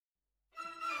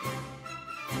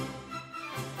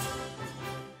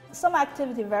some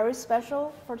activity very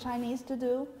special for Chinese to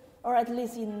do, or at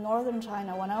least in northern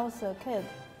China when I was a kid,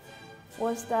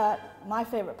 was that my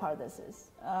favorite part of this is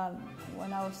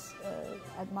when I was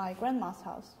at my grandma's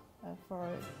house for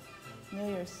New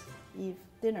Year's Eve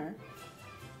dinner,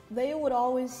 they would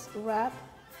always wrap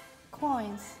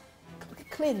coins,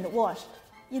 cleaned, washed,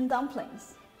 in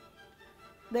dumplings.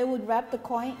 They would wrap the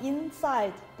coin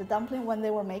inside the dumpling when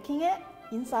they were making it,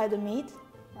 inside the meat.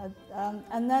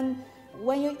 And then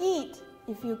when you eat,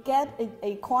 if you get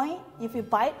a coin, if you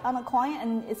bite on a coin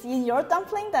and it's in your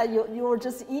dumpling that you were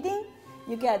just eating,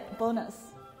 you get bonus.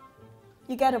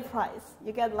 You get a prize.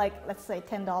 You get like, let's say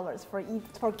 $10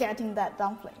 for getting that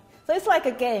dumpling. So it's like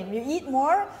a game. You eat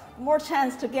more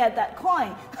chance to get that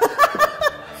coin.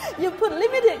 You put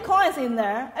limited coins in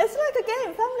there. It's like a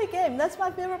game, family game. That's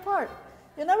my favorite part.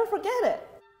 You never forget it.